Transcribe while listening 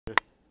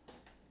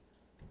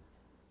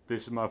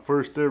This is my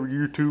first ever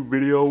YouTube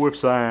video with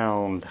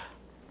sound.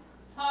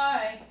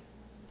 Hi.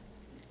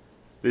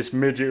 This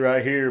midget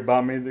right here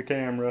bought me the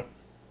camera.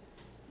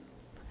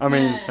 I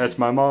mean, Hi. that's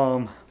my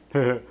mom.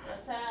 What's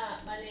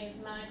up? My name's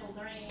Michael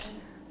Green.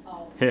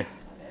 Oh. Yeah.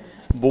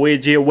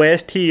 Bridget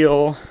West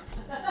Hill.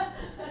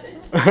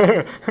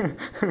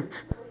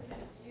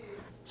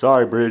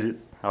 Sorry, Bridget.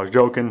 I was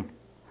joking.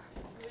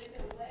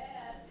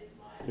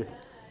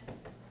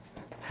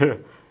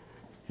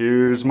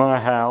 Here's my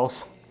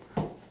house.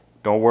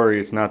 Don't worry,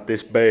 it's not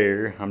this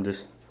bare. I'm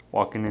just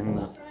walking in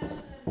the...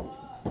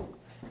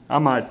 I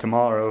might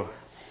tomorrow.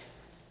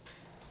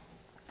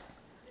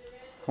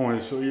 I want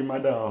to show you my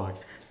dog.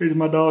 Here's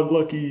my dog,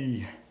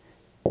 Lucky.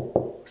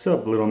 What's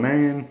up, little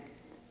man?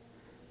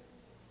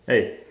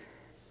 Hey.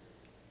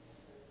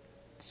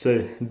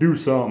 Say, do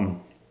something.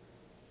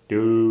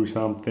 Do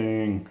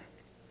something.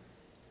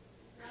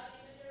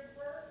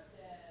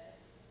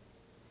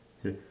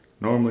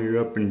 Normally you're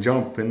up and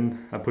jumping.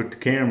 I put the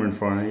camera in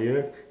front of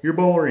you. You're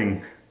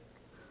boring.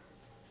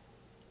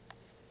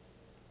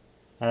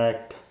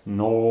 Act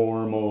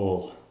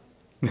normal.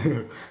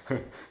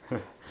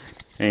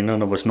 Ain't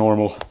none of us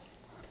normal.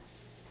 Is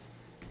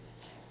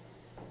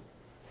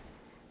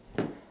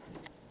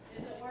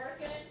it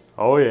working?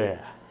 Oh yeah.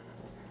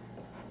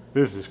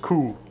 This is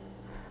cool.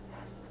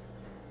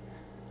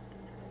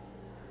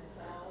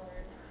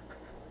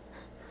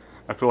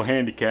 I feel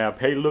handicapped.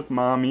 Hey look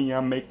mommy,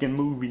 I'm making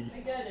movie. I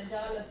got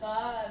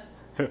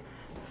 $1.05.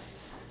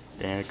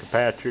 Danica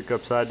Patrick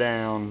upside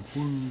down.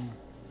 Woo.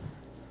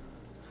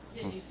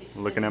 Did you see?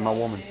 Looking at my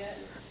woman.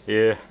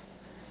 Yeah.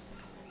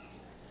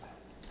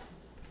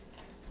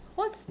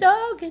 What's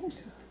dogging?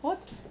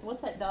 What's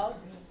that dog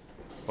mean?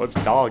 What's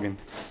dogging?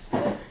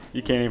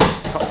 You can't even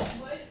talk.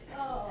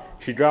 Oh.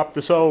 She dropped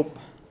the soap.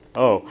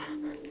 Oh.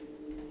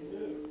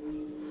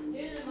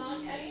 Get in my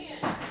can,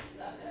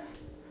 sucker.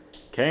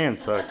 Can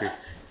sucker.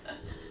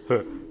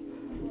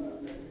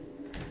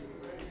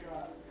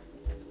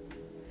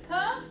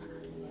 Huh?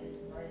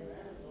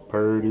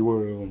 Purdy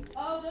world.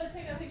 Oh, go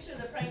take a picture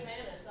of the praying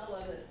mantis. I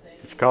love this thing.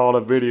 It's called a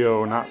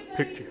video, not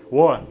picture.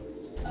 What?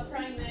 A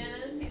praying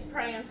mantis. He's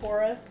praying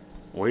for us.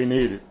 We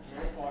need it.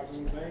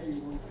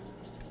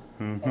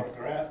 Or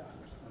a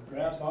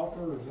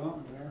grasshopper or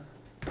something there.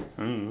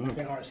 I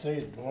can't hardly see it,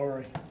 it's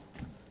blurry.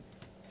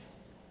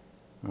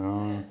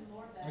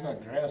 I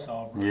got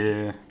grasshopper.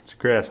 Yeah, it's a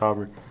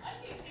grasshopper.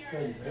 I keep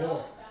hearing Couldn't it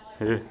tell.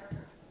 Yeah.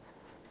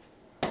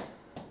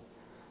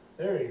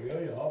 There you go,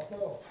 you hopped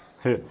off.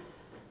 Take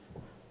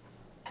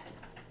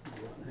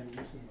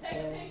a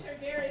picture of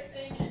Gary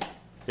singing.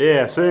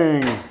 Yeah,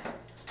 sing.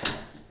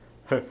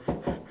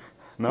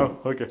 No?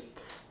 Okay.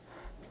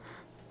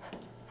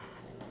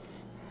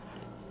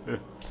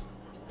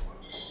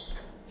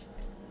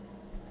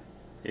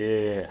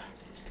 Yeah.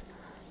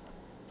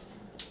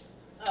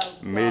 Oh,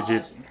 God.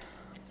 Midget.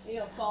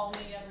 He'll follow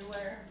me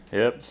everywhere.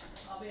 Yep.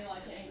 I'll be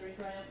like angry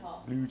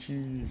grandpa. Blue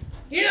cheese.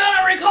 You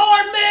gonna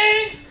record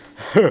me?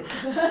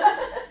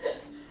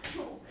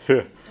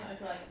 Like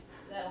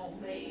that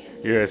old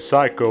man. You're as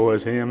psycho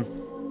as him.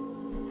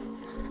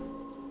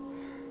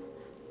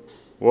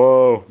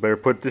 Whoa, better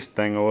put this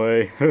thing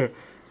away.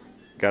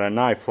 Got a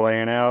knife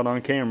laying out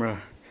on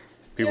camera.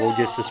 People will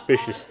get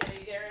suspicious.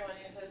 Honestly, Gary, when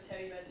he was supposed to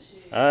tell you about the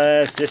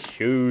shoes. It's just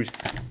shoes.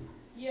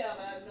 Yeah,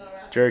 but I was gonna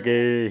wrap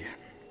Jerky.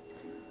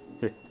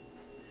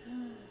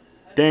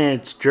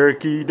 Dance,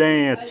 jerky, I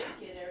dance. just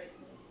get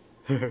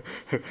everything.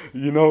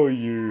 You know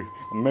you're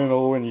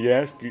mental when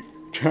you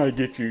try to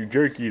get your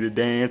jerky to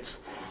dance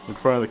in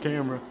front of the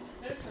camera.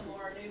 There's some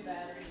more new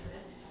batteries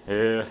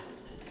Yeah.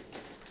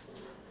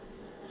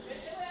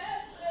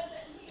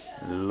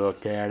 in.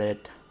 Look at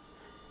it.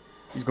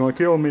 He's gonna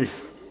kill me.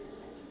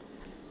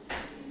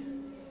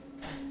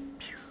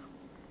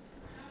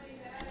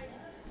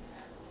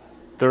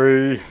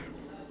 Three. Okay,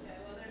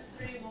 well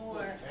there's 3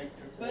 more.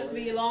 Supposed to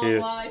be long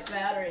life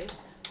batteries.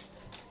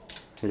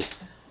 Yeah.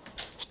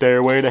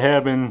 Stairway to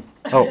heaven.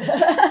 Oh.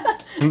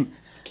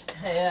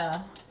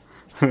 Yeah.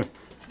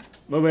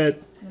 My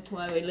bad. That's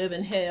why we live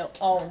in hell.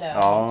 Oh no,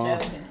 Aw. I'm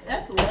joking.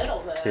 That's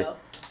little though. Yeah.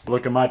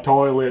 Look at my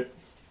toilet.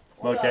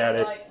 We're Look not at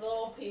it. like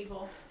little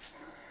people.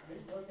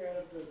 Look at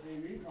it, the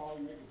TV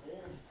probably make a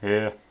pen.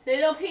 Yeah.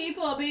 Little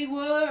people, big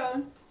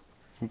world.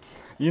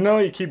 You know,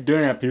 you keep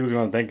doing that, people's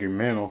gonna think you're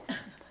mental.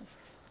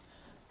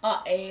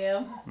 I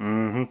am.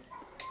 Mm-hmm.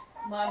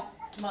 My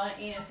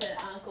aunts and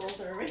uncles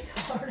are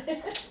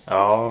retarded.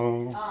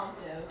 Oh. I'm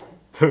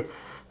joking.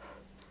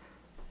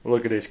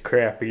 Look at this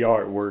crappy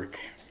artwork.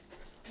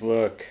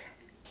 Look.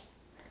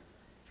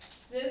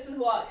 This is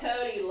what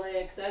Cody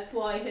licks. That's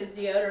why his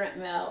deodorant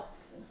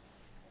melts.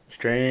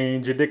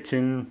 Strange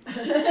addiction.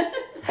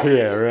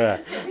 Yeah,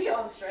 right. We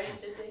on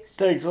strange addiction.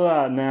 Takes a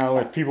lot now.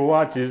 If people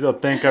watch this, they'll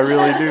think I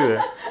really do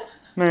that.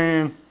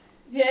 Man.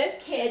 Just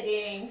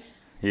kidding.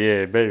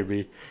 Yeah, it better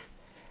be.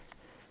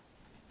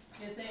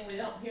 Good thing we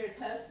don't hear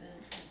cussing.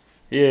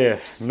 Yeah,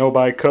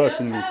 nobody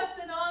cussing. No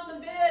cussing on the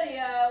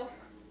video.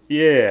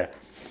 Yeah.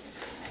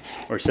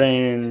 Or If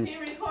saying, he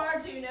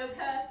records you, no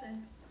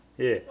cussing.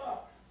 yeah.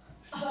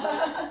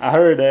 I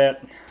heard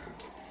that.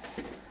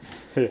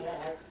 Yeah.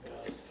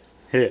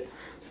 Yeah. It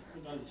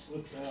doesn't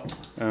slip out. Uh-huh.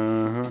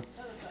 That looks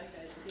like a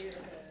deer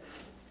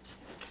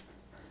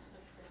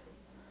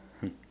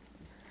hood.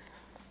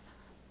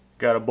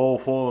 Got a bowl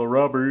full of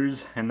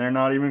rubbers, and they're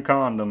not even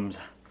condoms.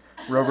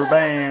 Rubber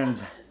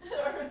bands.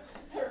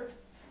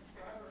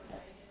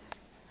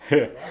 Yeah.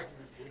 There's a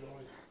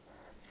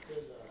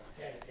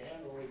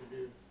camera we could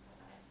do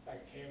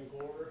like a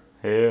camcorder.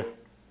 Yeah.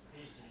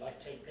 He used to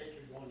like take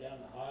pictures going down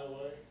the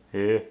highway,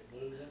 Yeah.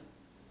 moving.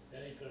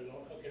 Then he put it on,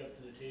 hook it up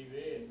to the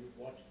TV and we'd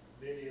watch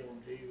the video on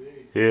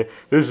TV. Yeah.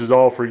 This is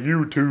all for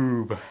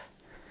YouTube.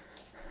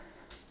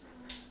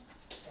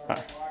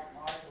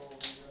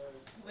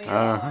 We Uh-huh.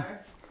 are.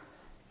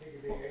 He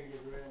could be your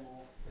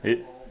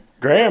grandma.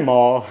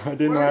 Grandma, I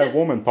didn't We're have just-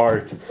 woman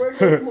parts. We're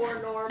just more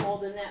normal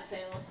than that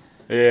family.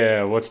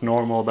 Yeah, what's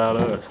normal about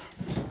us?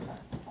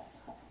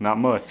 Not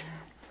much.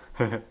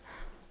 I'm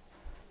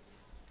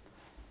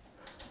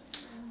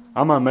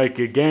gonna make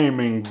a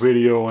gaming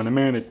video in a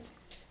minute.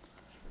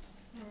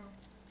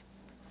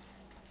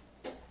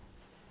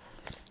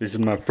 This is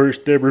my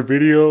first ever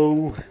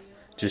video.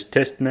 Just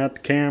testing out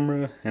the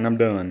camera, and I'm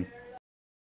done.